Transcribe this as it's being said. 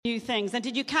New things. And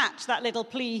did you catch that little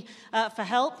plea for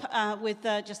help with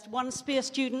just one Spear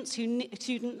student,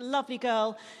 lovely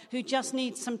girl who just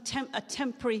needs a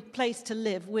temporary place to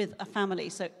live with a family?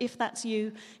 So if that's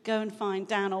you, go and find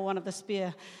Dan or one of the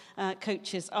Spear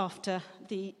coaches after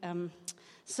the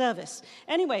service.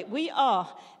 Anyway, we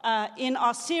are in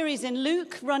our series in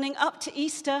Luke, running up to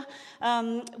Easter.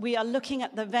 We are looking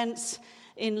at the events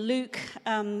in Luke,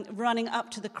 running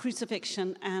up to the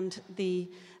crucifixion and the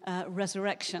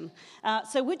resurrection.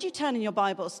 So would you turn in your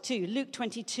Bibles to Luke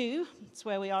 22? That's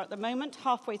where we are at the moment,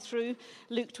 halfway through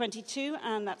Luke 22,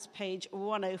 and that's page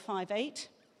 1058.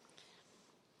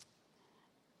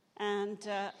 And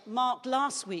Mark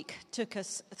last week took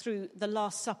us through the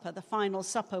Last Supper, the final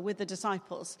supper with the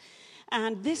disciples.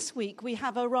 And this week we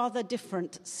have a rather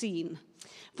different scene.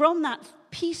 From that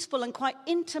peaceful and quite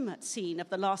intimate scene of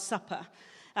the Last Supper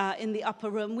in the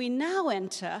upper room, we now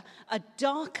enter a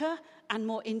darker and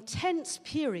more intense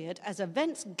period as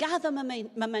events gather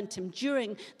momentum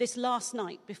during this last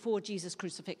night before Jesus'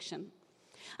 crucifixion.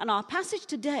 And our passage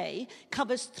today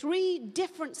covers three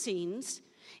different scenes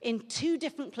in two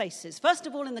different places. First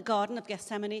of all, in the Garden of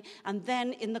Gethsemane, and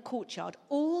then in the courtyard,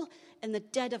 all in the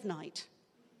dead of night.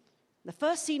 The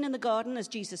first scene in the garden as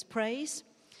Jesus prays,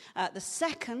 the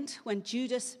second when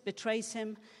Judas betrays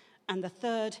him, and the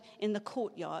third in the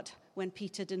courtyard when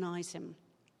Peter denies him.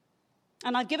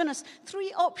 And I've given us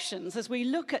three options as we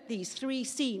look at these three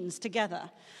scenes together.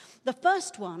 The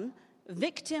first one,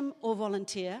 victim or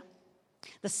volunteer.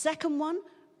 The second one,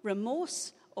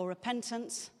 remorse or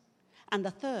repentance. And the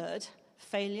third,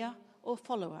 failure or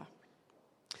follower.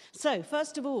 So,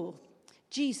 first of all,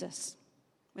 Jesus.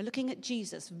 We're looking at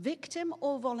Jesus, victim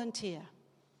or volunteer.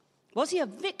 Was he a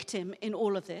victim in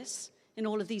all of this, in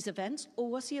all of these events,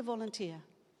 or was he a volunteer?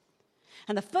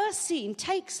 And the first scene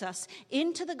takes us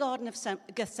into the Garden of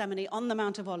Gethsemane on the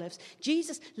Mount of Olives.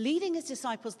 Jesus leading his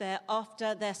disciples there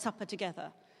after their supper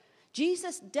together.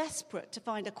 Jesus desperate to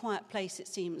find a quiet place, it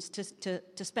seems, to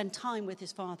spend time with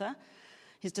his Father.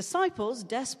 His disciples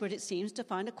desperate, it seems, to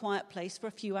find a quiet place for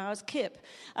a few hours kip.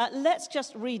 Let's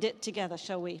just read it together,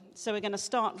 shall we? So we're going to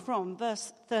start from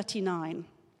verse 39.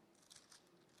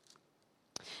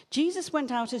 Jesus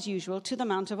went out as usual to the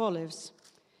Mount of Olives,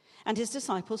 and his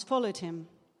disciples followed him.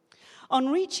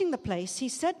 On reaching the place, he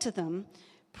said to them,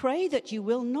 "Pray that you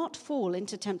will not fall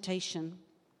into temptation."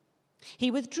 He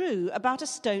withdrew about a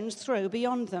stone's throw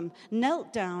beyond them,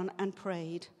 knelt down and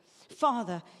prayed,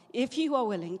 "Father, if you are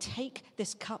willing, take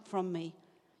this cup from me.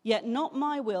 Yet not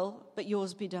my will, but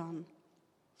yours be done."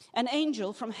 An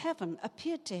angel from heaven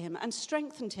appeared to him and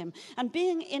strengthened him. And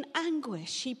being in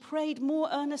anguish, he prayed more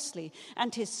earnestly,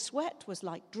 and his sweat was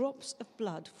like drops of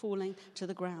blood falling to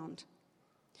the ground.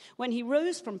 When he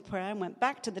rose from prayer and went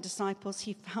back to the disciples,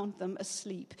 he found them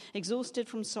asleep, exhausted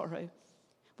from sorrow.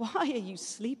 "Why are you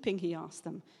sleeping?" he asked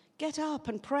them. "Get up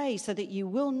and pray so that you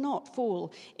will not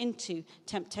fall into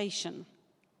temptation."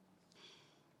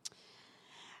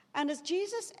 And as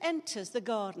Jesus enters the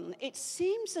garden, it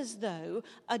seems as though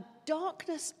a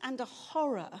darkness and a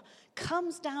horror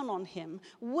comes down on him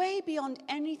way beyond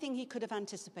anything he could have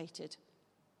anticipated.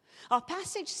 Our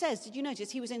passage says, did you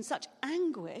notice, he was in such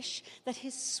anguish that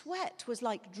his sweat was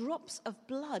like drops of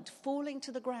blood falling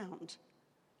to the ground.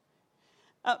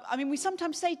 We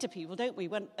sometimes say to people, don't we,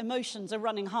 when emotions are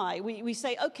running high, we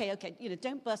say, okay,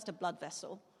 don't burst a blood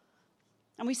vessel.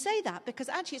 And we say that because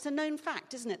actually it's a known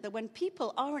fact, isn't it, that when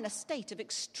people are in a state of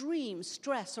extreme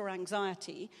stress or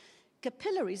anxiety,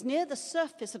 capillaries near the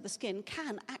surface of the skin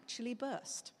can actually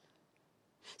burst.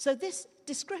 So this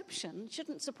description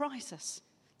shouldn't surprise us.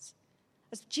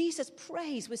 As Jesus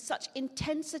prays with such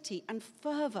intensity and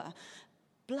fervor,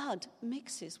 blood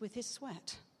mixes with his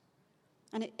sweat.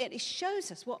 And it shows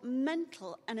us what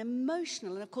mental and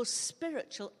emotional and, of course,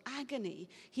 spiritual agony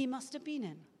he must have been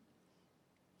in.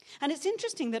 And it's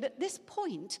interesting that at this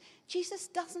point, Jesus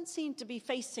doesn't seem to be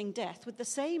facing death with the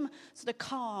same sort of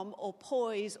calm or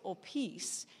poise or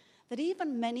peace that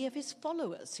even many of his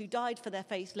followers who died for their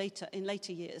faith in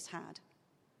later years had.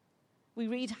 We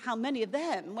read how many of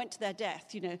them went to their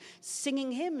death,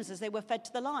 singing hymns as they were fed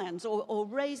to the lions or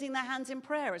raising their hands in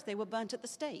prayer as they were burnt at the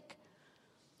stake.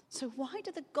 So why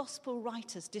do the gospel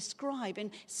writers describe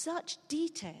in such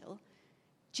detail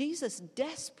Jesus'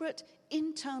 desperate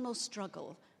internal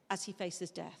struggle as he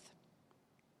faces death?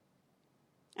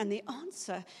 And the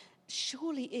answer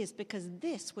surely is because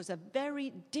this was a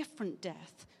very different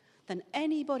death than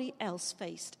anybody else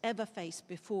ever faced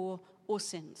before or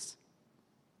since.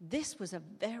 This was a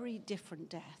very different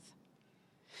death.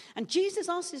 And Jesus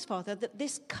asked his Father that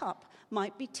this cup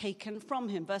might be taken from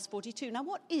him. Verse 42. Now,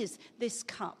 what is this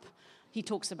cup? he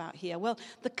talks about here? Well,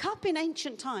 the cup in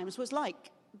ancient times was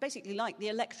basically like the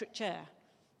electric chair.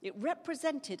 It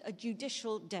represented a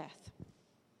judicial death.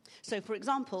 So, for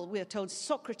example, we are told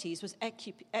Socrates was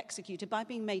executed by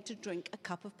being made to drink a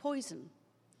cup of poison.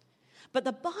 But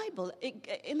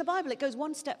in the Bible, it goes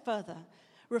one step further,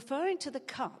 referring to the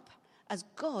cup as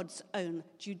God's own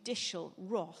judicial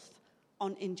wrath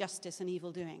on injustice and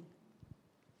evil doing.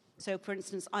 So, for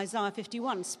instance, Isaiah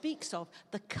 51 speaks of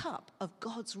the cup of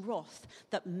God's wrath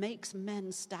that makes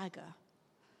men stagger.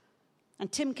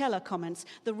 And Tim Keller comments,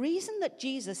 the reason that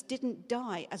Jesus didn't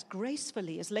die as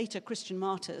gracefully as later Christian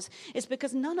martyrs is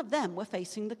because none of them were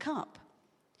facing the cup.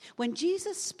 When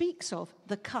Jesus speaks of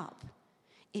the cup,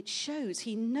 it shows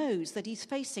he knows that he's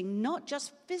facing not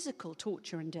just physical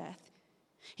torture and death,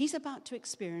 he's about to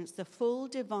experience the full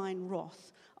divine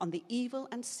wrath on the evil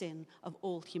and sin of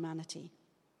all humanity.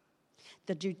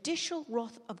 The judicial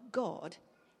wrath of God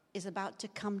is about to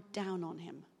come down on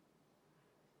him.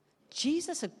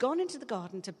 Jesus had gone into the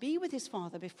garden to be with his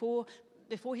Father before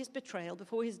his betrayal,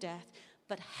 before his death,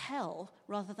 but hell,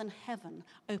 rather than heaven,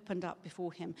 opened up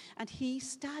before him, and he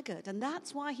staggered. And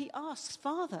that's why he asks,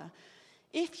 Father,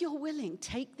 if you're willing,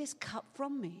 take this cup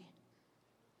from me.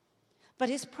 But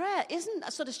his prayer isn't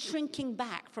a sort of shrinking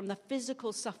back from the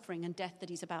physical suffering and death that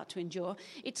he's about to endure.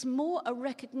 It's more a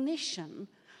recognition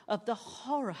of the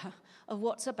horror of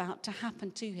what's about to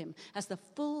happen to him as the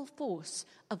full force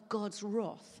of God's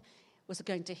wrath was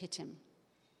going to hit him.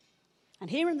 And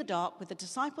here in the dark, with the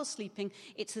disciples sleeping,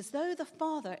 it's as though the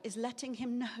Father is letting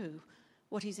him know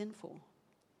what he's in for.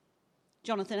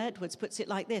 Jonathan Edwards puts it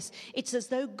like this: it's as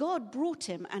though God brought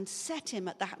him and set him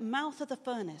at the mouth of the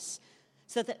furnace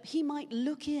so that he might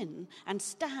look in and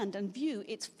stand and view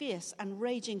its fierce and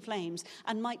raging flames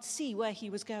and might see where he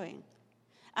was going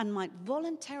and might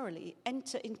voluntarily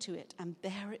enter into it and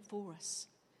bear it for us,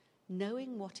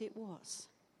 knowing what it was.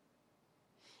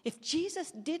 If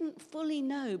Jesus didn't fully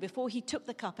know before he took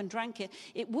the cup and drank it,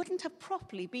 it wouldn't have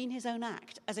properly been his own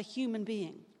act as a human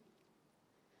being.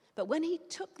 But when he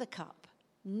took the cup,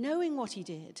 knowing what he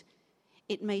did,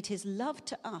 it made his love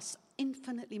to us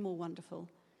infinitely more wonderful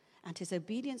and his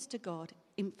obedience to God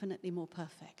infinitely more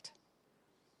perfect.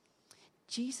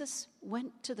 Jesus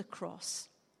went to the cross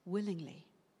willingly,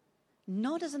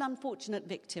 not as an unfortunate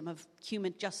victim of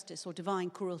human justice or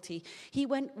divine cruelty. He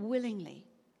went willingly,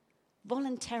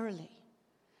 voluntarily,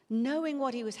 knowing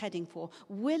what he was heading for,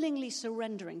 willingly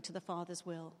surrendering to the Father's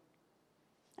will.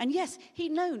 And yes,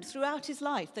 he'd known throughout his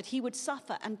life that he would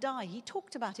suffer and die. He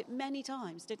talked about it many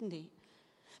times, didn't he?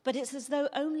 But it's as though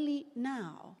only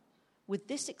now, with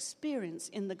this experience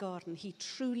in the garden, he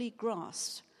truly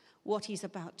grasps what he's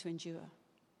about to endure.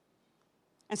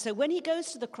 And so when he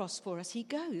goes to the cross for us, he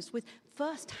goes with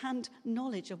first-hand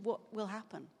knowledge of what will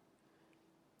happen.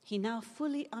 He now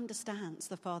fully understands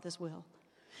the Father's will.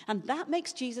 And that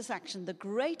makes Jesus' action the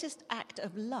greatest act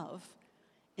of love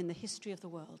in the history of the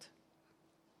world.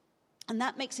 And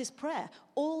that makes his prayer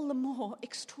all the more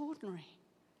extraordinary.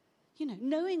 You know,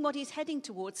 knowing what he's heading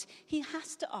towards, he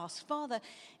has to ask, Father,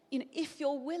 if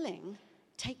you're willing,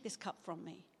 take this cup from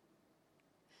me.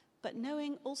 But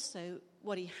knowing also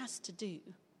what he has to do,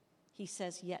 he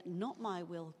says, yet not my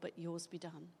will, but yours be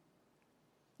done.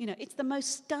 You know, it's the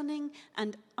most stunning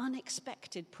and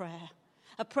unexpected prayer.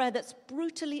 A prayer that's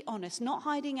brutally honest, not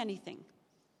hiding anything,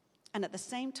 and at the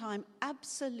same time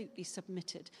absolutely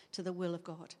submitted to the will of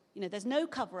God. You know, there's no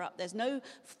cover-up, there's no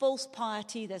false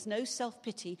piety, there's no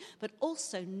self-pity, but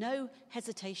also no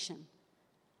hesitation.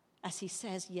 As he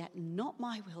says, yet not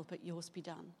my will, but yours be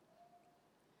done.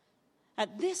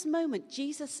 At this moment,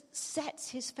 Jesus sets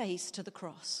his face to the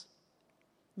cross,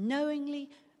 knowingly,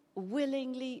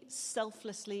 willingly,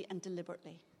 selflessly, and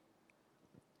deliberately.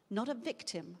 Not a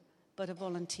victim, but a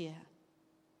volunteer,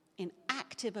 in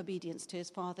active obedience to his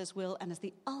Father's will and as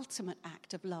the ultimate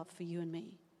act of love for you and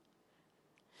me.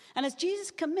 And as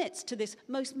Jesus commits to this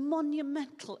most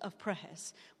monumental of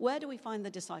prayers, where do we find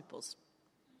the disciples?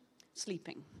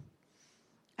 Sleeping.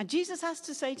 And Jesus has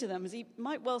to say to them, as he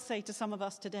might well say to some of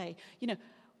us today,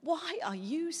 why are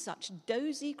you such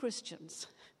dozy Christians?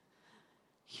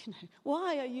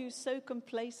 Why are you so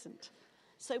complacent,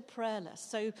 so prayerless,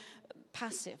 so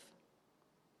passive?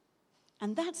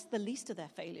 And that's the least of their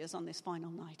failures on this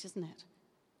final night, isn't it?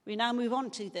 We now move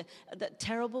on to the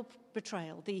terrible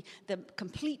betrayal, the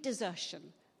complete desertion,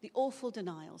 the awful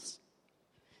denials.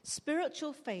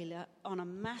 Spiritual failure on a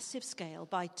massive scale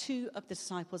by two of the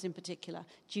disciples in particular,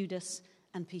 Judas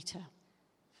and Peter.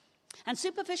 And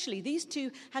superficially, these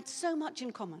two had so much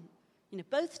in common.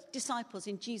 Both disciples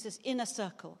in Jesus' inner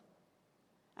circle,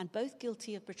 and both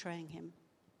guilty of betraying him.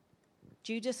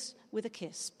 Judas with a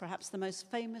kiss, perhaps the most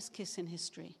famous kiss in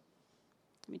history.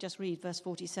 Let me just read verse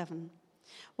 47.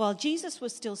 While Jesus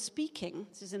was still speaking,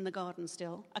 this is in the garden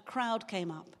still, a crowd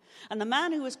came up, and the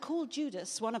man who was called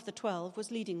Judas, one of the 12,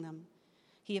 was leading them.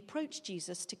 He approached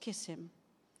Jesus to kiss him.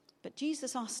 But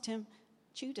Jesus asked him,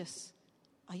 Judas,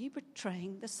 are you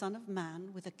betraying the Son of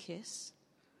Man with a kiss?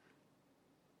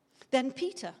 Then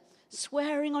Peter,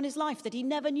 swearing on his life that he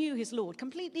never knew his Lord,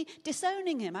 completely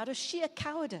disowning him out of sheer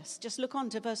cowardice. Just look on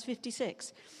to verse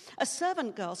 56. A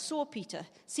servant girl saw Peter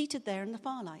seated there in the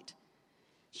firelight.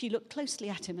 She looked closely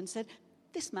at him and said,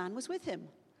 this man was with him.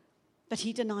 But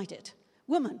he denied it.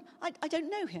 Woman, I don't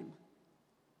know him,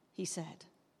 he said.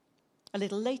 A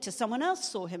little later, someone else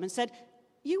saw him and said,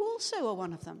 you also are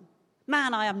one of them.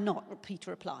 Man, I am not, Peter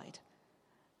replied.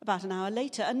 About an hour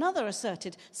later, another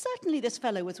asserted, certainly this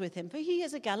fellow was with him, for he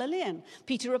is a Galilean.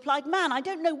 Peter replied, man, I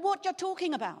don't know what you're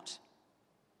talking about.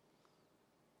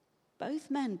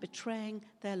 Both men betraying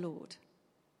their Lord.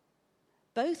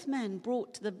 Both men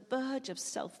brought to the verge of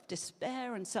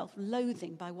self-despair and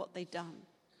self-loathing by what they'd done.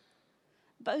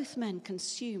 Both men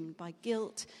consumed by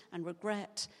guilt and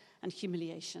regret and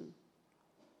humiliation.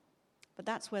 But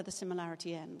that's where the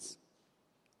similarity ends.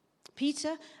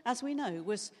 Peter, as we know,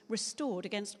 was restored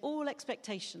against all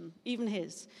expectation, even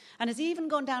his, and has even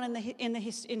gone down in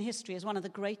history as one of the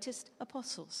greatest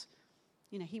apostles.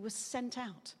 You know, he was sent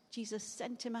out. Jesus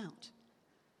sent him out.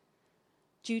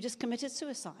 Judas committed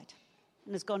suicide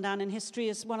and has gone down in history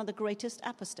as one of the greatest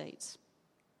apostates.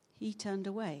 He turned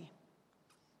away.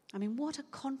 I mean, what a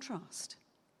contrast.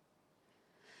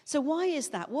 So why is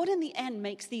that? What in the end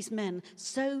makes these men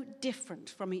so different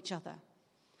from each other?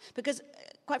 Because,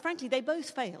 quite frankly, they both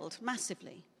failed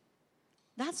massively.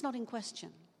 That's not in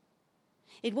question.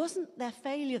 It wasn't their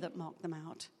failure that marked them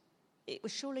out. It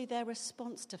was surely their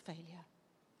response to failure.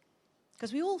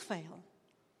 Because we all fail.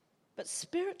 But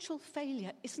spiritual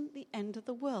failure isn't the end of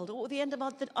the world or the end of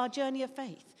our journey of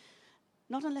faith.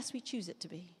 Not unless we choose it to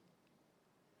be.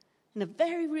 In a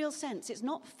very real sense, it's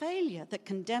not failure that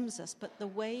condemns us, but the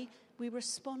way we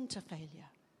respond to failure.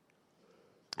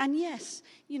 And yes,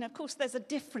 of course, there's a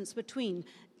difference between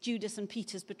Judas and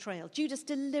Peter's betrayal. Judas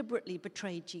deliberately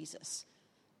betrayed Jesus.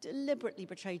 Deliberately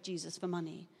betrayed Jesus for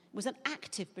money. It was an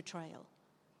active betrayal.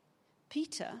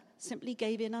 Peter simply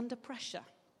gave in under pressure.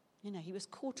 He was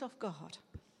caught off guard.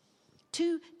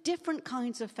 Two different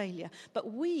kinds of failure.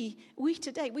 But we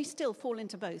today, we still fall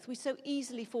into both. We so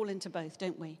easily fall into both,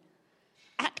 don't we?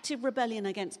 Active rebellion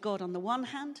against God on the one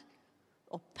hand,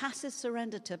 or passive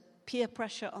surrender to peer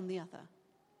pressure on the other.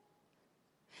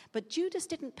 But Judas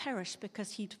didn't perish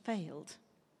because he'd failed.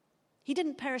 He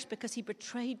didn't perish because he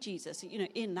betrayed Jesus,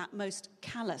 in that most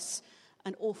callous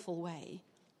and awful way.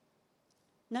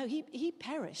 No, he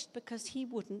perished because he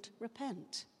wouldn't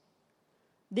repent.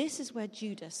 This is where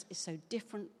Judas is so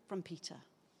different from Peter.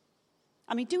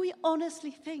 I mean, do we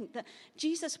honestly think that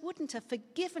Jesus wouldn't have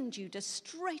forgiven Judas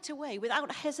straight away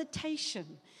without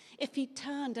hesitation if he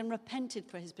turned and repented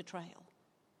for his betrayal?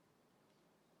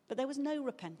 But there was no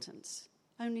repentance,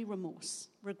 only remorse,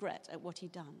 regret at what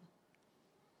he'd done.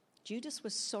 Judas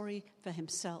was sorry for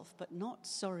himself, but not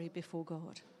sorry before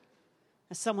God.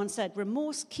 As someone said,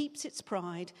 remorse keeps its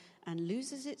pride and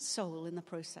loses its soul in the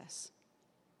process.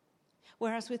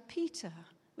 Whereas with Peter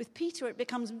it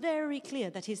becomes very clear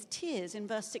that his tears in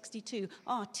verse 62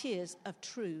 are tears of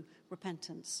true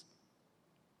repentance.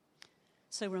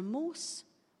 So remorse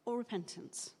or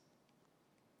repentance.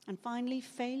 And finally,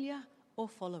 failure or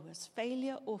followers.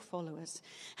 Failure or followers.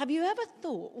 Have you ever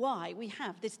thought why we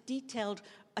have this detailed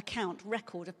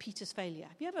record of Peter's failure?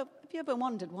 Have you ever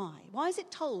wondered why? Why is it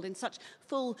told in such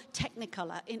full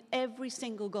technicolor in every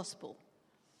single gospel?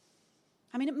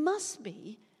 I mean, it must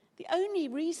be. The only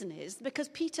reason is because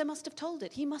Peter must have told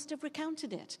it. He must have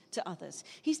recounted it to others.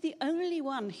 He's the only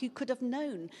one who could have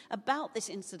known about this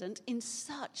incident in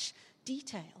such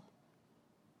detail.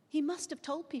 He must have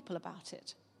told people about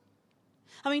it.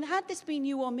 I mean, had this been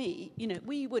you or me,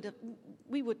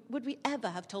 would we ever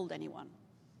have told anyone?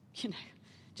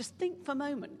 Just think for a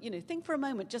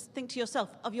moment, just think to yourself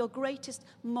of your greatest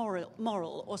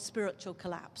moral or spiritual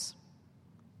collapse.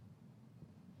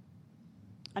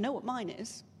 I know what mine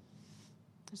is.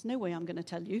 There's no way I'm going to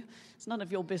tell you. It's none of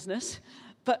your business.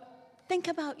 But think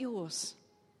about yours.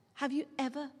 Have you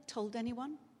ever told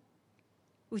anyone?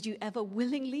 Would you ever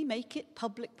willingly make it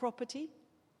public property?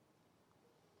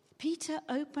 Peter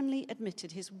openly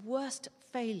admitted his worst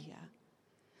failure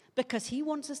because he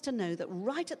wants us to know that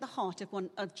right at the heart of one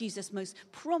of Jesus' most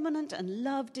prominent and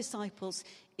loved disciples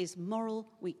is moral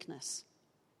weakness.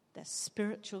 There's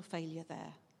spiritual failure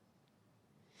there.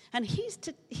 And he's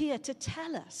here to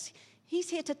tell us. He's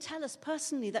here to tell us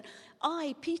personally that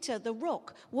I, Peter, the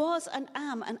rock, was and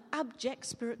am an abject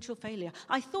spiritual failure.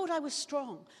 I thought I was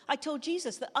strong. I told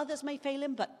Jesus that others may fail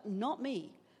him, but not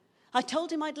me. I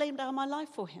told him I'd lay down my life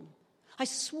for him. I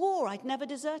swore I'd never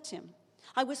desert him.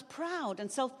 I was proud and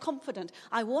self-confident.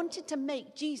 I wanted to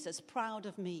make Jesus proud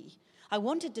of me. I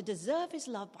wanted to deserve his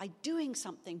love by doing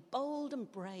something bold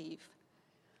and brave.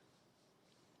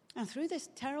 And through this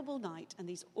terrible night and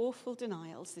these awful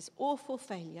denials, this awful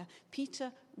failure,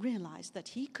 Peter realized that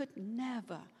he could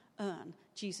never earn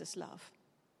Jesus' love.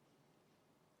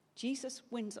 Jesus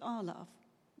wins our love.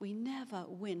 We never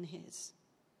win his.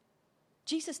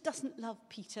 Jesus doesn't love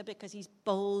Peter because he's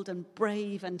bold and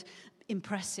brave and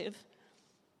impressive.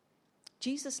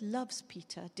 Jesus loves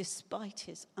Peter despite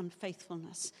his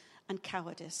unfaithfulness and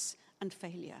cowardice and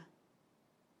failure.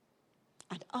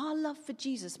 And our love for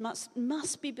Jesus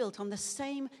must be built on the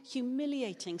same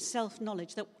humiliating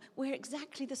self-knowledge that we're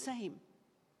exactly the same.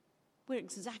 We're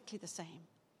exactly the same.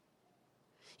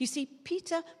 You see,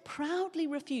 Peter proudly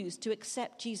refused to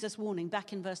accept Jesus' warning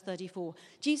back in verse 34.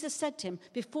 Jesus said to him,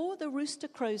 "Before the rooster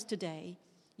crows today,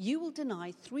 you will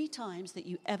deny 3 times that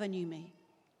you ever knew me."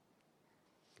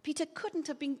 Peter couldn't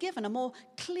have been given a more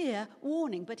clear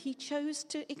warning, but he chose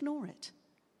to ignore it.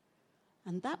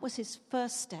 And that was his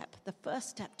first step, the first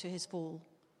step to his fall.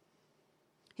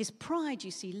 His pride,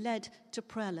 you see, led to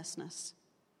prayerlessness,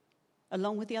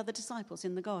 along with the other disciples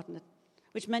in the garden,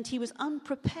 which meant he was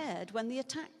unprepared when the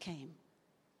attack came.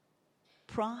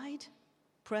 Pride,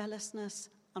 prayerlessness,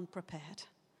 unprepared.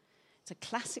 It's a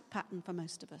classic pattern for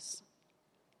most of us.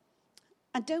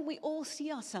 And don't we all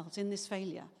see ourselves in this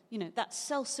failure? You know, that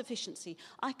self-sufficiency.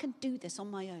 I can do this on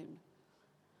my own.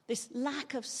 This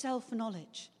lack of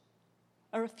self-knowledge.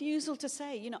 A refusal to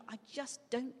say, I just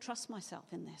don't trust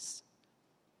myself in this.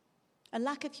 A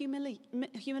lack of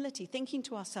humility, thinking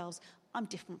to ourselves, I'm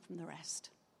different from the rest.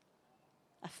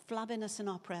 A flabbiness in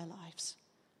our prayer lives.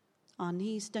 Our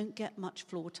knees don't get much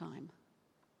floor time.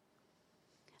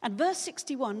 And verse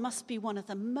 61 must be one of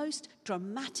the most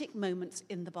dramatic moments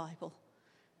in the Bible.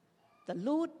 The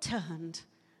Lord turned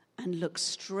and looked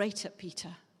straight at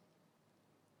Peter.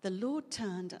 The Lord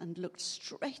turned and looked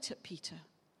straight at Peter.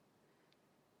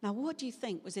 Now, what do you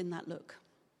think was in that look?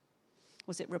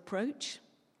 Was it reproach?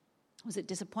 Was it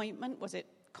disappointment? Was it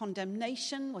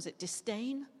condemnation? Was it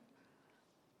disdain?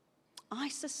 I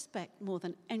suspect more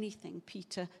than anything,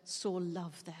 Peter saw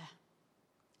love there.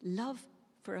 Love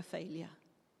for a failure.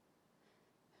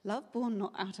 Love born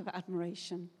not out of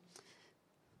admiration,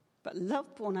 but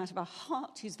love born out of a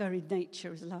heart whose very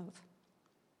nature is love,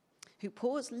 who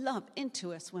pours love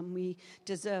into us when we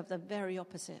deserve the very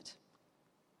opposite.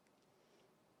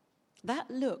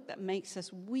 That look that makes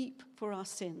us weep for our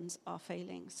sins, our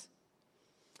failings.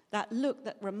 That look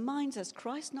that reminds us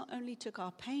Christ not only took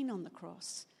our pain on the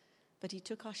cross, but he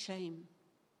took our shame.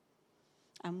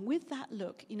 And with that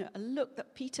look, a look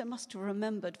that Peter must have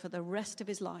remembered for the rest of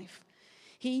his life.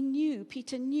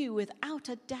 Peter knew without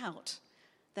a doubt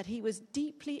that he was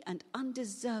deeply and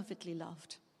undeservedly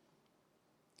loved.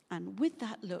 And with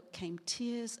that look came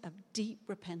tears of deep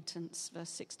repentance, verse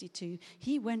 62.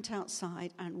 He went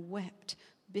outside and wept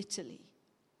bitterly.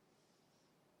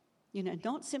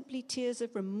 Not simply tears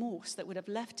of remorse that would have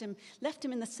left him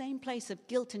in the same place of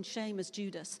guilt and shame as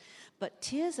Judas, but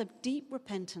tears of deep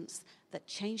repentance that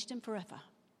changed him forever.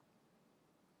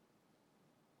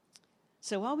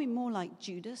 So are we more like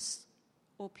Judas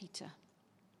or Peter?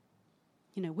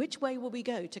 Which way will we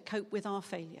go to cope with our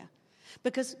failure?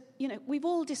 Because, we've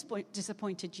all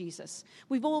disappointed Jesus.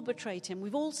 We've all betrayed him.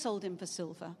 We've all sold him for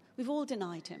silver. We've all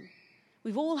denied him.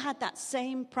 We've all had that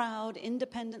same proud,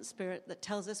 independent spirit that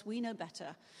tells us we know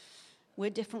better.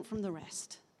 We're different from the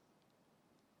rest.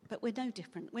 But we're no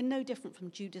different. We're no different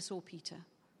from Judas or Peter.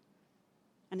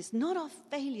 And it's not our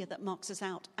failure that marks us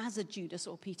out as a Judas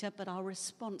or Peter, but our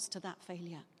response to that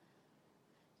failure.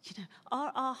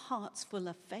 Are our hearts full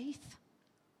of faith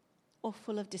or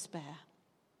full of despair?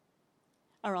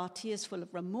 Are our tears full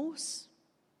of remorse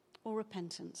or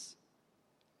repentance?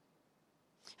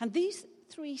 And these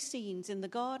 3 scenes in the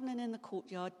garden and in the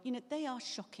courtyard, they are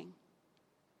shocking.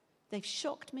 They've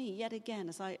shocked me yet again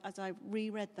as I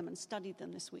reread them and studied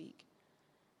them this week.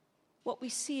 What we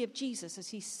see of Jesus as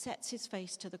he sets his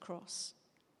face to the cross.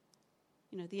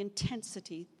 The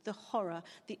intensity, the horror,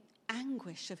 the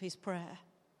anguish of his prayer.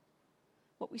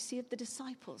 What we see of the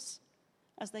disciples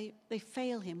as they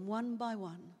fail him one by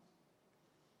one.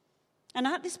 And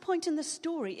at this point in the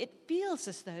story, it feels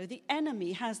as though the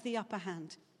enemy has the upper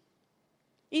hand.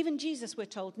 Even Jesus, we're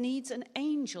told, needs an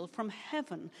angel from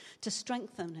heaven to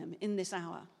strengthen him in this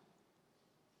hour.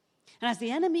 And as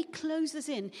the enemy closes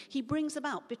in, he brings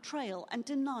about betrayal and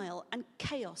denial and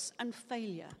chaos and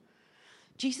failure.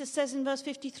 Jesus says in verse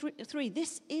 53,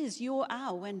 this is your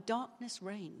hour when darkness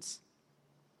reigns.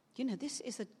 You know, this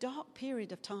is a dark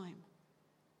period of time.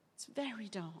 It's very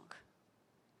dark.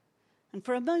 And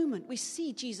for a moment, we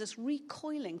see Jesus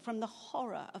recoiling from the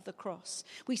horror of the cross.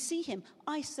 We see him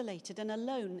isolated and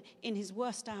alone in his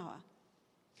worst hour.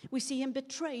 We see him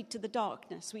betrayed to the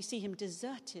darkness. We see him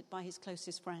deserted by his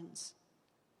closest friends.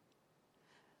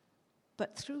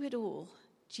 But through it all,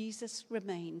 Jesus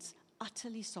remains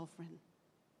utterly sovereign.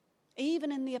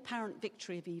 Even in the apparent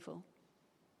victory of evil,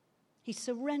 he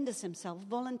surrenders himself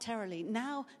voluntarily,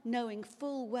 now knowing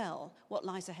full well what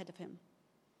lies ahead of him.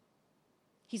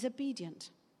 He's obedient.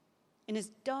 In his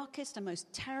darkest and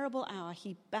most terrible hour,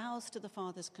 he bows to the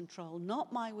Father's control.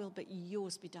 Not my will, but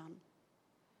yours be done.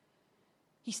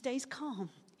 He stays calm.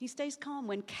 He stays calm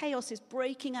when chaos is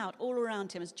breaking out all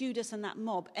around him as Judas and that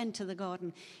mob enter the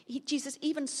garden. Jesus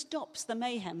even stops the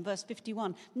mayhem, verse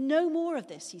 51. No more of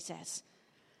this, he says.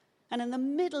 And in the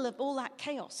middle of all that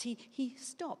chaos, he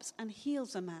stops and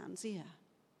heals a man's ear.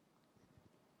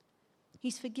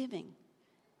 He's forgiving.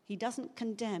 He doesn't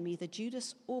condemn either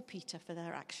Judas or Peter for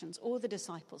their actions or the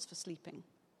disciples for sleeping.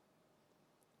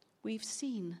 We've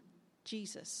seen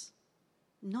Jesus,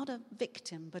 not a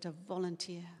victim, but a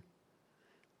volunteer.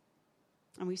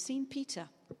 And we've seen Peter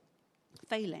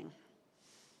failing,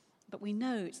 but we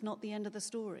know it's not the end of the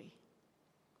story.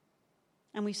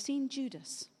 And we've seen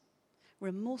Judas,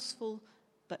 remorseful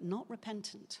but not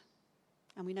repentant.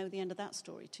 And we know the end of that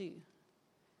story too.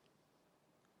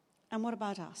 And what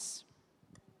about us?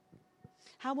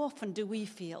 How often can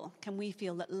we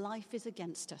feel that life is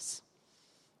against us?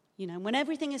 You know, when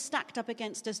everything is stacked up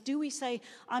against us, do we say,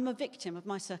 I'm a victim of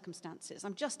my circumstances?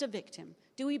 I'm just a victim.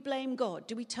 Do we blame God?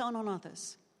 Do we turn on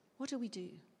others? What do we do?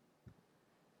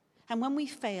 And when we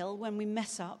fail, when we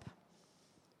mess up,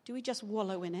 do we just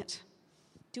wallow in it?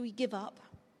 Do we give up?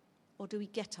 Or do we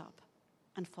get up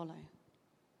and follow?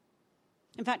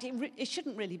 In fact, it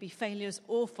shouldn't really be failures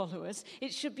or followers.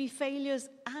 It should be failures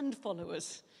and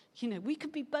followers. You know, we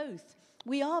could be both.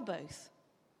 We are both.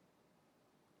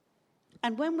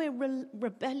 And when we're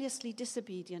rebelliously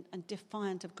disobedient and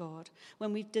defiant of God,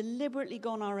 when we've deliberately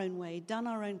gone our own way, done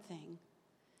our own thing,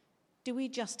 do we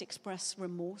just express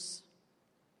remorse?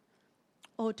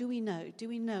 Or do we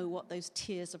know what those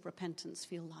tears of repentance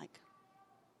feel like?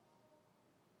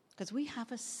 Because we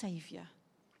have a Savior.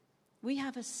 We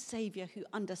have a Savior who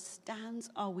understands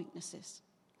our weaknesses.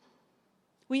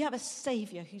 We have a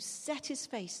Savior who set his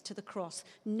face to the cross,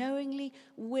 knowingly,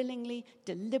 willingly,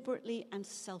 deliberately, and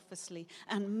selflessly,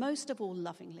 and most of all,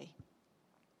 lovingly.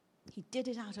 He did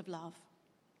it out of love.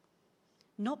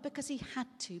 Not because he had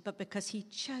to, but because he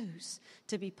chose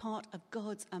to be part of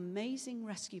God's amazing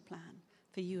rescue plan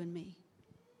for you and me.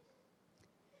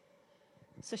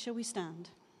 So shall we stand?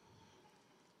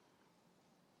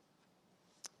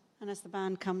 And as the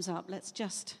band comes up, let's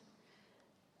just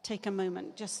take a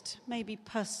moment, just maybe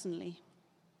personally.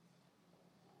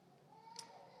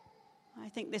 I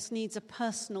think this needs a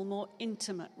personal, more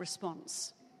intimate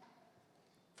response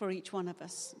for each one of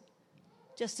us,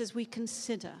 just as we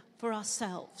consider for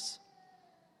ourselves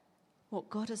what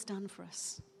God has done for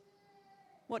us,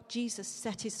 what Jesus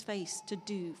set his face to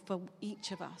do for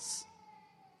each of us,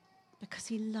 because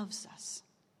he loves us.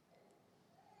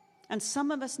 And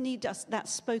some of us need that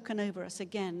spoken over us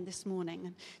again this morning.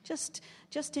 And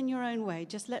just in your own way,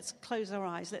 just let's close our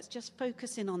eyes. Let's just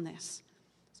focus in on this.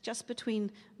 It's just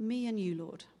between me and you,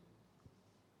 Lord.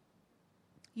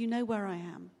 You know where I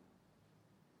am.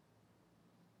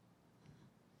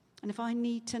 And if I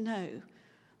need to know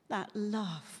that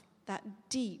love, that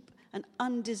deep and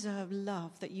undeserved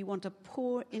love that you want to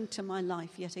pour into my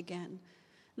life yet again,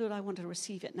 Lord, I want to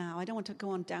receive it now. I don't want to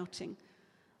go on doubting.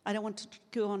 I don't want to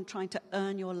go on trying to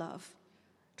earn your love,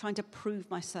 trying to prove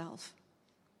myself.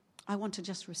 I want to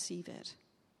just receive it.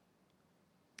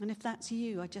 And if that's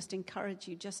you, I just encourage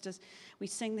you, just as we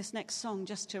sing this next song,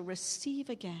 just to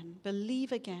receive again,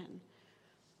 believe again,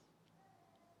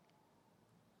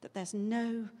 that there's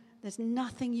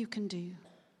nothing you can do.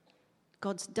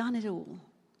 God's done it all.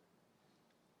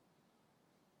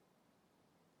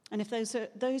 And if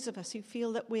those of us who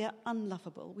feel that we are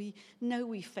unlovable, we know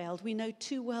we failed, we know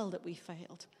too well that we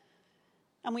failed,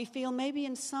 and we feel maybe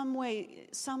in some way,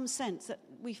 some sense that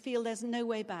we feel there's no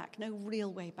way back, no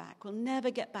real way back. We'll never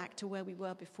get back to where we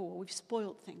were before. We've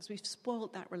spoiled things. We've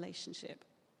spoiled that relationship.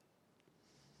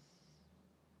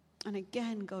 And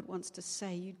again, God wants to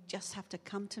say, you just have to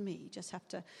come to me. You just have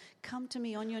to come to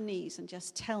me on your knees and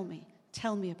just tell me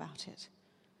about it.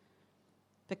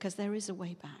 Because there is a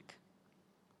way back.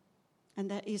 And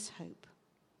there is hope.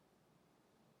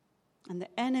 And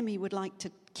the enemy would like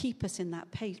to keep us in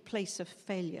that place of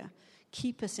failure,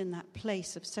 keep us in that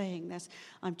place of saying,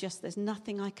 there's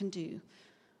nothing I can do.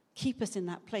 Keep us in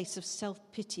that place of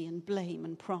self-pity and blame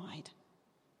and pride.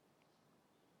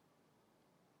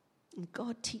 And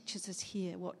God teaches us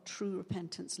here what true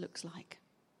repentance looks like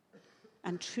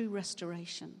and true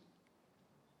restoration.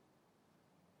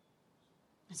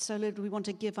 And so, Lord, we want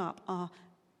to give up our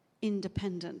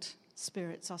independent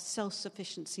spirits, our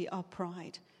self-sufficiency, our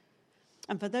pride.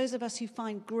 And for those of us who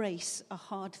find grace a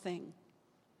hard thing,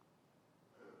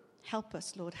 help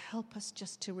us, Lord, help us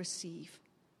just to receive.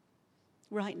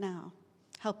 Right now,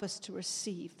 help us to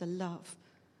receive the love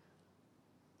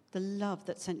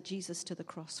that sent Jesus to the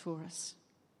cross for us.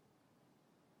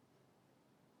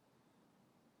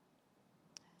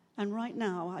 And right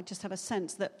now, I just have a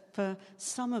sense that for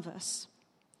some of us,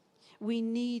 we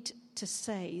need to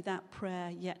say that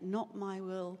prayer, yet not my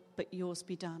will, but yours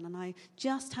be done. And I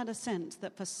just had a sense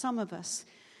that for some of us,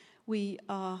 we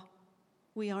are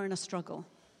in a struggle.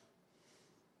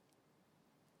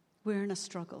 We're in a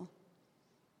struggle.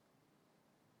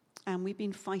 And we've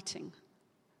been fighting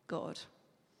God.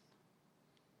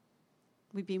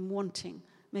 We've been wanting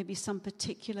maybe some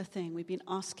particular thing. We've been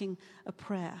asking a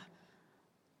prayer,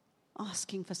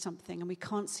 asking for something, and we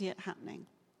can't see it happening.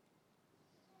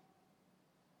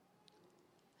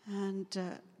 And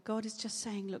God is just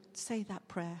saying, look, say that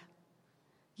prayer.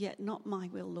 Yet not my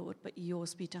will, Lord, but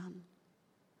yours be done.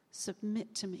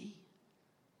 Submit to me.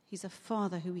 He's a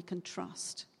Father who we can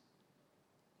trust.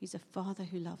 He's a Father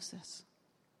who loves us.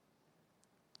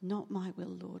 Not my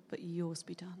will, Lord, but yours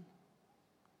be done.